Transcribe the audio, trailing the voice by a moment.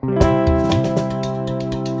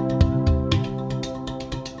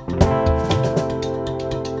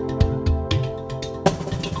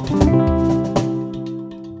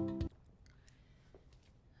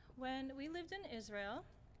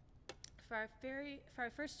for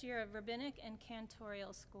our first year of rabbinic and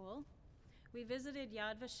cantorial school, we visited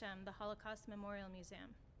Yad Vashem, the Holocaust Memorial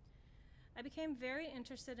Museum. I became very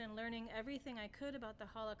interested in learning everything I could about the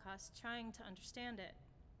Holocaust, trying to understand it.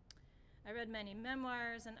 I read many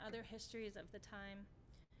memoirs and other histories of the time.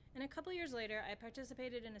 And a couple years later, I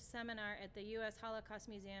participated in a seminar at the U.S. Holocaust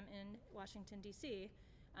Museum in Washington, D.C.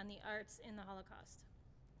 on the arts in the Holocaust,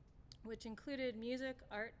 which included music,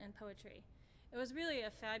 art, and poetry. It was really a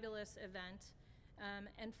fabulous event,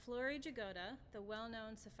 and Flori Jagoda, the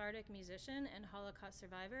well-known Sephardic musician and Holocaust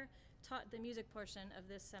survivor, taught the music portion of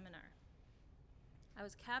this seminar. I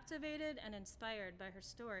was captivated and inspired by her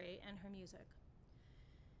story and her music.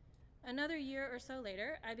 Another year or so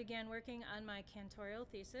later, I began working on my cantorial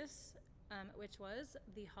thesis, which was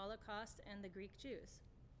The Holocaust and the Greek Jews,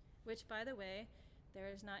 which, by the way, there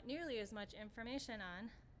is not nearly as much information on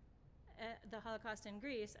the Holocaust in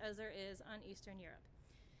Greece as there is on Eastern Europe.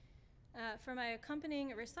 For my accompanying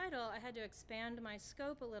recital, I had to expand my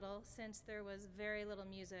scope a little since there was very little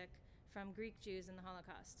music from Greek Jews in the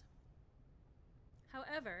Holocaust.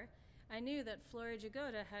 However, I knew that Flori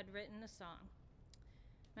Jagoda had written a song.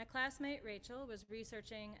 My classmate Rachel was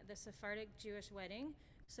researching the Sephardic Jewish wedding,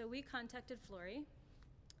 so we contacted Flori,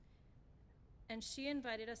 and she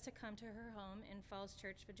invited us to come to her home in Falls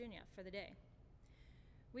Church, Virginia, for the day.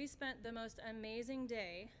 We spent the most amazing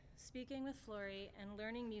day speaking with Flori and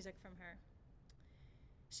learning music from her.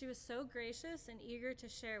 She was so gracious and eager to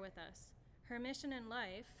share with us. Her mission in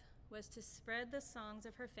life was to spread the songs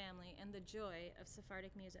of her family and the joy of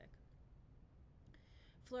Sephardic music.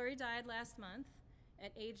 Flori died last month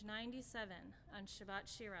at age 97 on Shabbat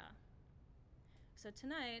Shirah. So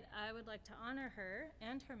tonight, I would like to honor her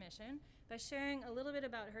and her mission by sharing a little bit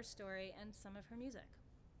about her story and some of her music.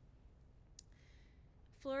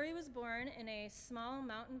 Flori was born in a small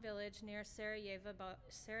mountain village near Sarajevo,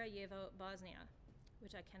 Bosnia,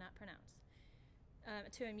 which I cannot pronounce,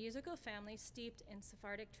 to a musical family steeped in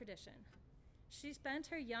Sephardic tradition. She spent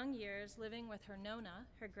her young years living with her nona,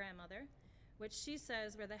 her grandmother, which she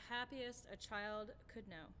says were the happiest a child could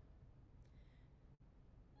know.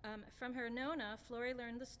 From her nona, Flori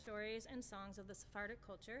learned the stories and songs of the Sephardic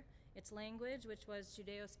culture, its language, which was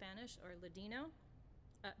Judeo-Spanish or Ladino.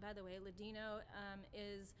 By the way, Ladino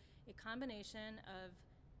is a combination of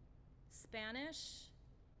Spanish,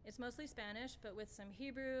 it's mostly Spanish, but with some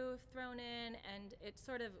Hebrew thrown in, and it's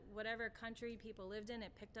sort of whatever country people lived in,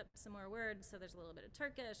 it picked up some more words, so there's a little bit of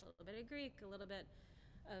Turkish, a little bit of Greek, a little bit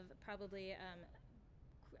of probably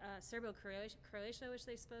Serbo-Croatia, which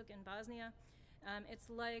they spoke in Bosnia.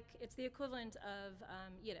 It's the equivalent of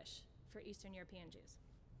Yiddish for Eastern European Jews.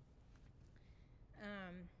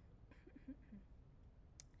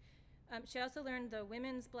 She also learned the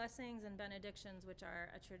women's blessings and benedictions, which are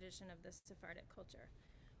a tradition of the Sephardic culture.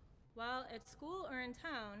 While at school or in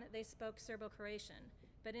town, they spoke Serbo-Croatian,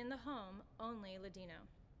 but in the home, only Ladino.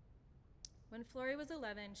 When Flori was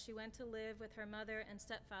 11, she went to live with her mother and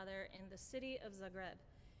stepfather in the city of Zagreb.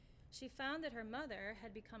 She found that her mother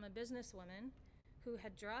had become a businesswoman who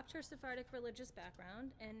had dropped her Sephardic religious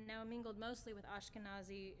background and now mingled mostly with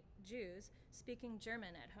Ashkenazi Jews, speaking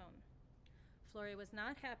German at home. Flori was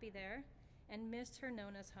not happy there and missed her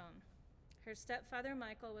nona's home. Her stepfather,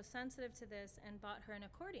 Michael, was sensitive to this and bought her an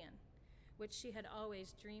accordion, which she had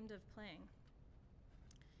always dreamed of playing.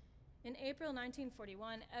 In April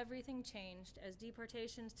 1941, everything changed as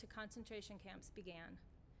deportations to concentration camps began.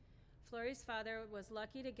 Flori's father was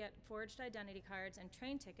lucky to get forged identity cards and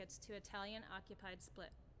train tickets to Italian-occupied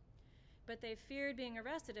Split. But they feared being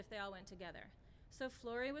arrested if they all went together. So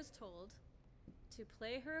Flori was told to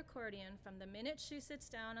play her accordion from the minute she sits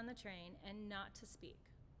down on the train and not to speak.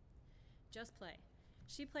 Just play.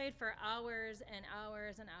 She played for hours and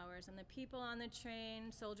hours and hours, and the people on the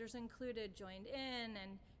train, soldiers included, joined in,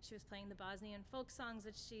 and she was playing the Bosnian folk songs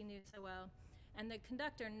that she knew so well, and the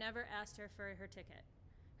conductor never asked her for her ticket.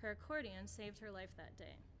 Her accordion saved her life that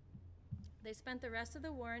day. They spent the rest of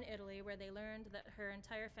the war in Italy, where they learned that her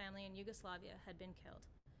entire family in Yugoslavia had been killed.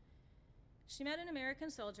 She met an American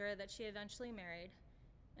soldier that she eventually married,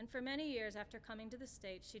 and for many years after coming to the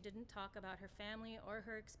States, she didn't talk about her family or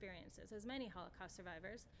her experiences, as many Holocaust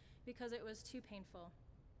survivors, because it was too painful.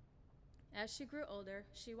 As she grew older,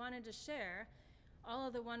 she wanted to share all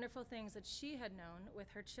of the wonderful things that she had known with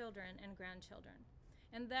her children and grandchildren.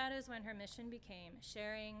 And that is when her mission became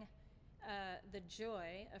sharing the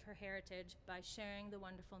joy of her heritage by sharing the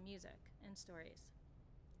wonderful music and stories.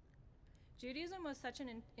 Judaism was such an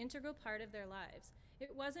integral part of their lives.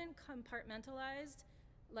 It wasn't compartmentalized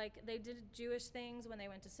like they did Jewish things when they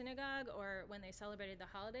went to synagogue or when they celebrated the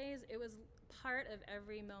holidays. It was part of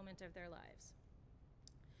every moment of their lives.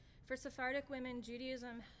 For Sephardic women,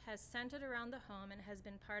 Judaism has centered around the home and has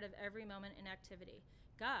been part of every moment and activity.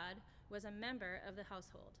 God was a member of the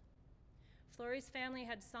household. Florrie's family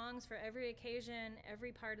had songs for every occasion,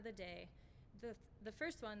 every part of the day. The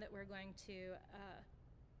first one that we're going to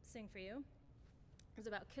sing for you is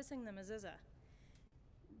about kissing the mezuzah.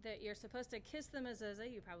 That you're supposed to kiss the mezuzah,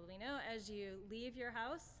 you probably know, as you leave your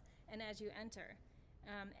house and as you enter.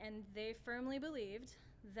 And they firmly believed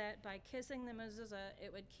that by kissing the mezuzah,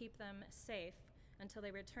 it would keep them safe until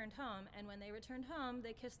they returned home. And when they returned home,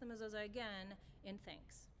 they kissed the mezuzah again in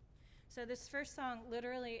thanks. So this first song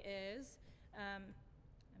literally is, I'm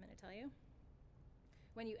going to tell you,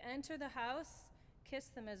 when you enter the house,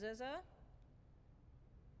 kiss the mezuzah.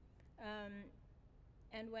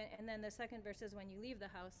 And then the second verse is when you leave the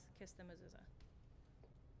house, kiss the mezuzah.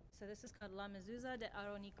 So this is called La Mezuzah de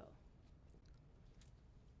Aronico.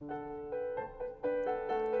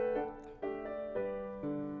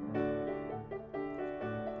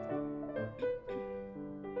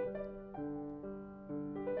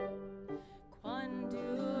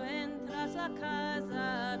 Cuando entras a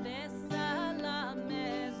casa, besa la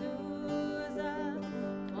mezuzah.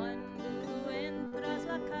 Cuando entras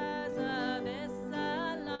a casa,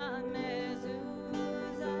 besa la mezuzah.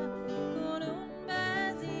 Con un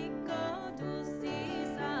besico dulce y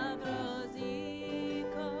sabrosico.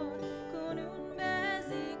 Con un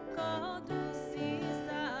besico dulce y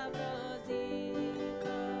sabrosico.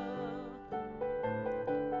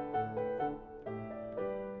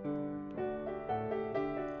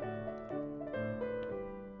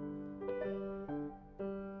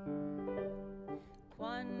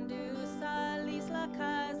 Cuando salís la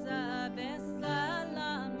casa, besa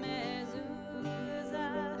la mezuzah.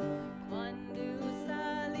 Cuando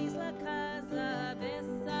salís la casa,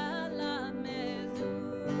 besa la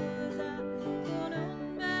mezuzah. Con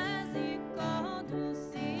un besico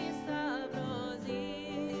dulce y sabrosico.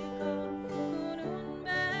 Con un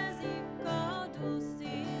besico dulce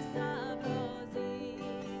y sabrosico.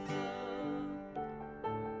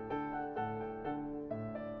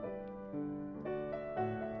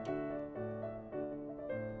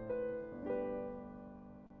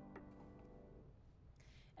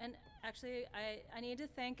 And actually, I need to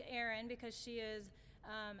thank Erin because she is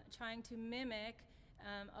trying to mimic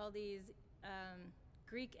all these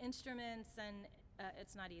Greek instruments, and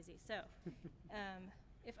it's not easy. So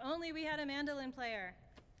if only we had a mandolin player.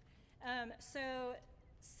 So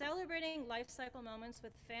celebrating life cycle moments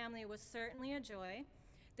with family was certainly a joy.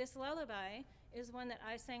 This lullaby is one that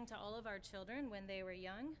I sang to all of our children when they were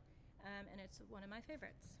young, and it's one of my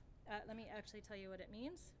favorites. Let me actually tell you what it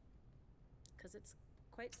means, because it's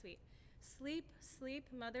quite sweet. Sleep,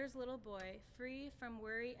 sleep, mother's little boy, free from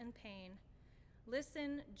worry and pain.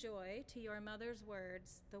 Listen, joy, to your mother's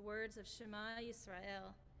words, the words of Shema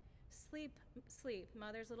Yisrael. Sleep, sleep,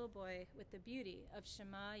 mother's little boy, with the beauty of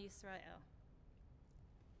Shema Yisrael.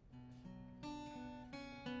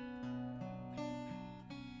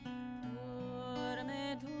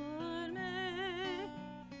 Dorme, dorme,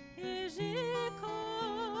 hijico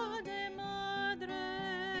de madre.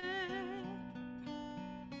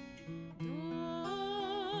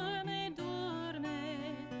 Dorme,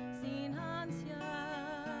 dorme, sin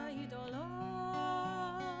ansia y dolor.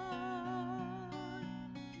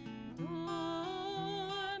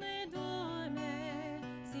 Dorme, dorme,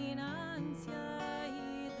 sin ansia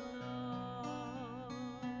y dolor.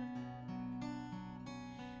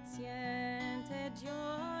 Siente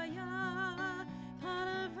gioia,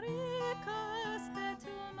 palabricas de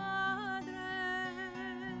tu madre.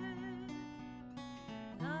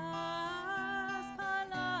 Las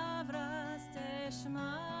palabras de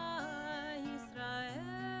Shema Israel.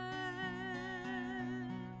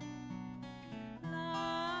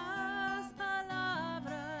 Las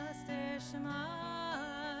palabras de Shema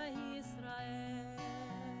Israel.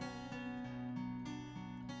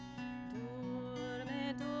 Dorme,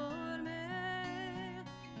 dorme,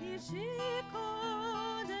 hijico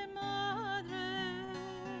de madre.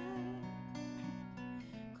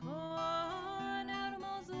 Con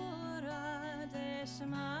hermosura de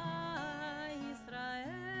Shema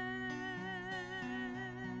Israel.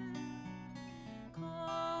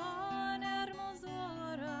 Con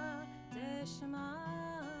hermosura de Shema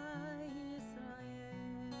Israel.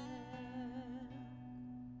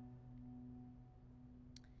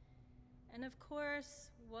 And of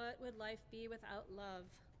course, what would life be without love?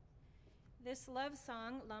 This love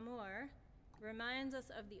song, L'amour, reminds us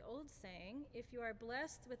of the old saying, if you are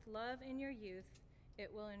blessed with love in your youth,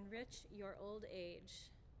 it will enrich your old age.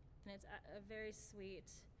 And it's very sweet.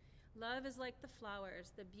 Love is like the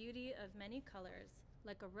flowers, the beauty of many colors,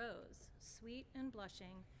 like a rose, sweet and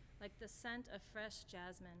blushing, like the scent of fresh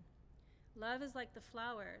jasmine. Love is like the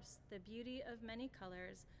flowers, the beauty of many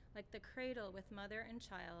colors, like the cradle with mother and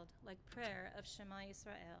child, like prayer of Shema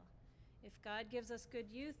Yisrael. If God gives us good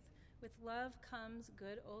youth, with love comes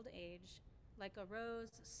good old age, like a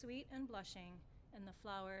rose, sweet and blushing, and the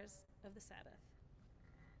flowers of the Sabbath.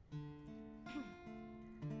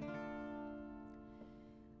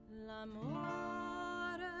 L'amores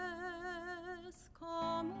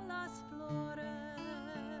como las flores,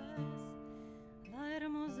 la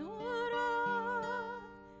hermosura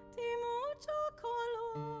de mucho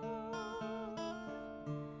color,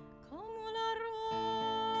 como la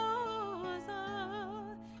rosa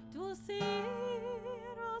dulce y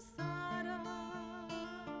rosada,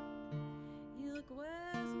 il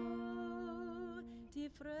quesmo di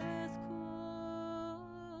fresco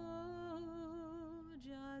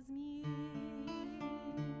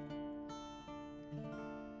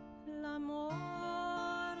L'amores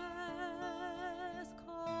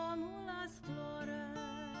como las flores,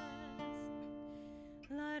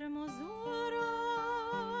 la hermosura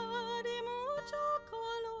de mucho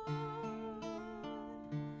color,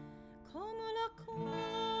 como la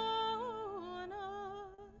cuna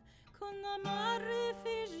con la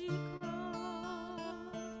magnifico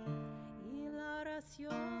y la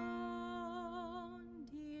oración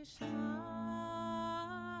de Shema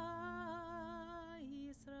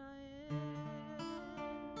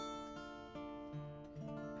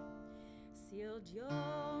Si el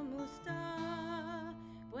Dios musta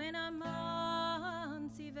buena man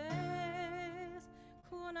si ves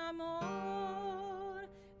con amor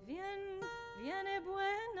viene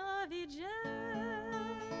buena vejez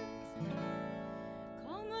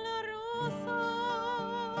como la rosa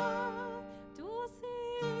dulce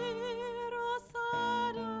y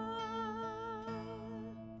rosada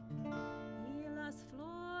y las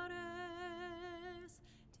flores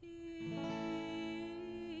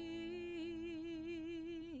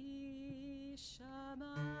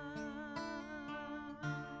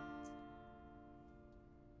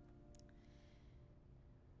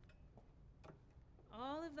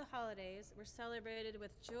All of the holidays were celebrated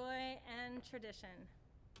with joy and tradition.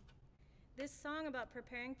 This song about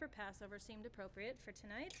preparing for Passover seemed appropriate for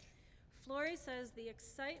tonight. Flory says the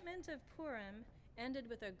excitement of Purim ended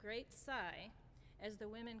with a great sigh as the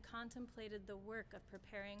women contemplated the work of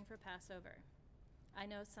preparing for Passover. I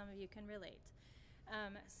know some of you can relate.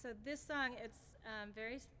 So this song, it's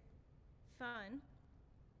very fun.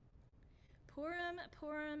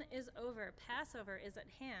 Purim is over. Passover is at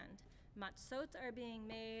hand. Matzot are being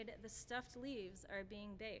made. The stuffed leaves are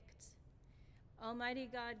being baked. Almighty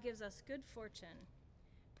God gives us good fortune.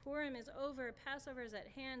 Purim is over. Passover is at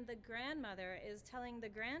hand. The grandmother is telling the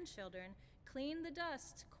grandchildren, clean the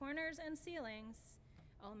dust, corners and ceilings.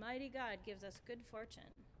 Almighty God gives us good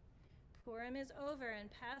fortune. Purim is over and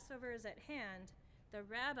Passover is at hand. The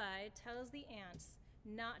rabbi tells the ants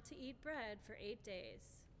not to eat bread for 8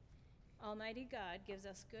 days. Almighty God gives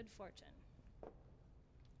us good fortune.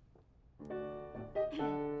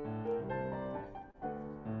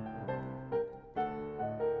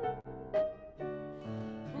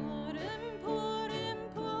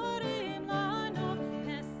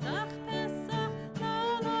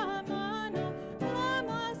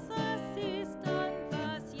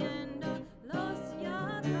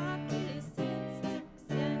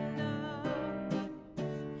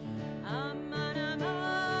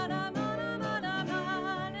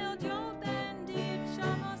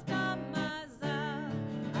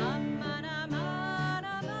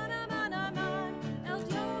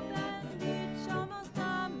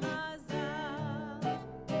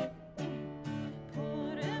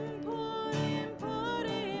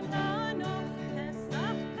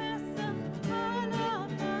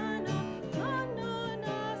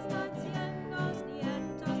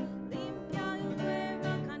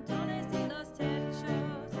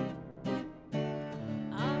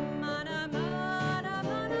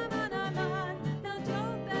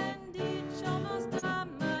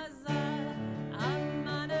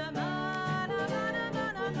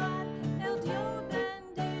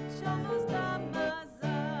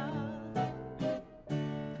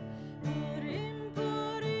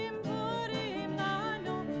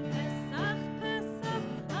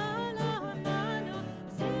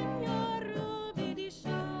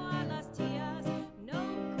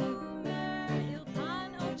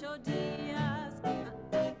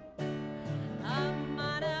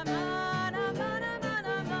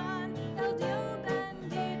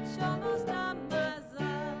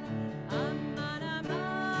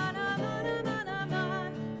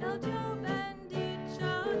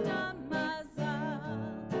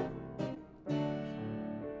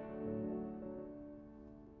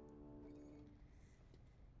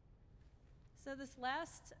 So this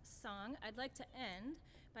last song, I'd like to end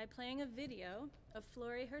by playing a video of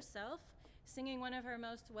Flory herself singing one of her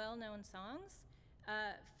most well-known songs.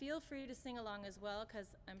 Feel free to sing along as well,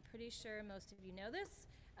 because I'm pretty sure most of you know this.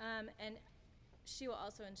 And she will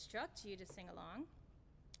also instruct you to sing along.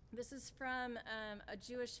 This is from a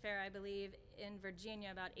Jewish fair, I believe, in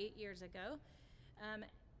Virginia about 8 years ago.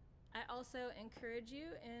 I also encourage you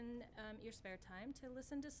in your spare time to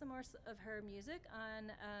listen to some more of her music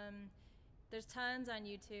on, there's tons on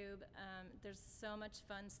YouTube. There's so much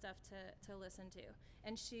fun stuff to listen to.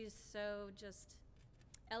 And she's so just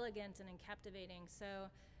elegant and captivating. So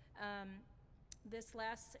this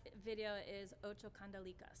last video is Ocho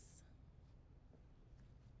Candelicas.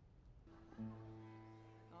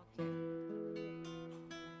 Okay.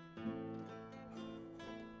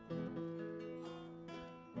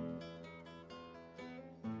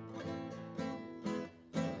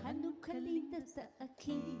 Hanukkah linda está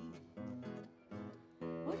aquí,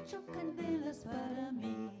 ocho candelas para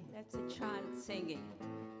mí. That's a child singing.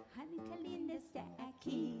 Hanukkah linda está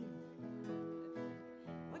aquí,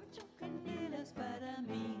 ocho candelas para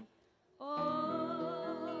mí.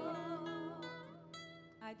 Oh,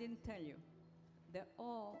 I didn't tell you. The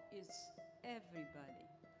O is everybody.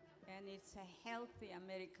 And it's a healthy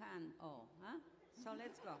American O, huh? So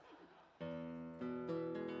let's go.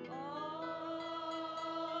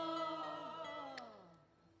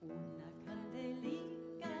 una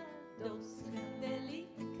candelica, dos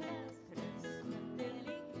candelicas, tres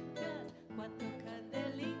candelicas, cuatro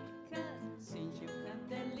candelicas, cinco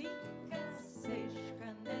candelicas, seis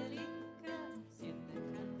candelicas, siete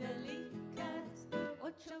candelicas,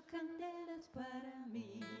 ocho candelas para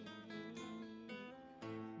mí.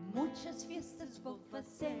 Muchas fiestas vou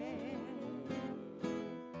fazer,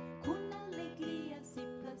 com alegrias e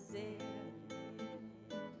prazer.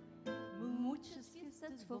 Muchas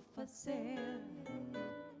fiestas vou fazer,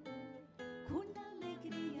 com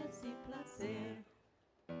alegrias e prazer.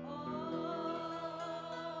 Oh,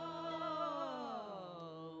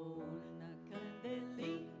 una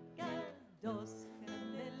candelica, dos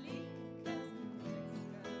candelicas, tres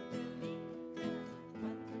candelicas,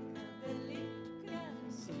 quatro candelicas,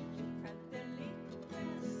 cinco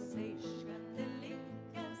candelicas, seis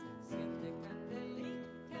candelicas, siete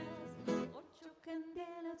candelicas, ocho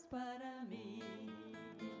candelas para mí.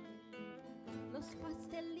 Los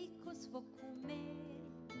pastelicos vou comer,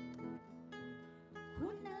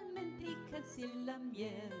 con almendricas y la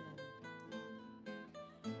miel.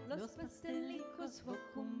 Los pastelicos vou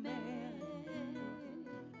comer,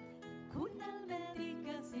 con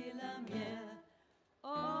almendricas y la miel.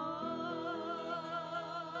 Oh,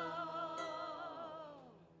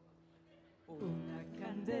 una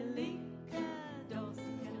candelica, dos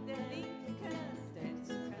candelicas, tres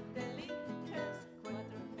candelicas,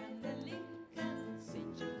 cuatro candelicas,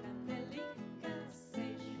 cinco candelicas,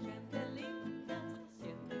 seis candelicas,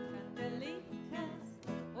 siete candelicas,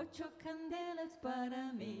 ocho candelas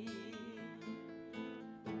para mí.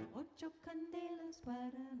 Ocho candelas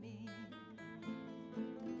para mí.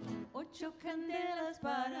 Ocho candelas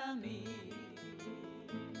para mí.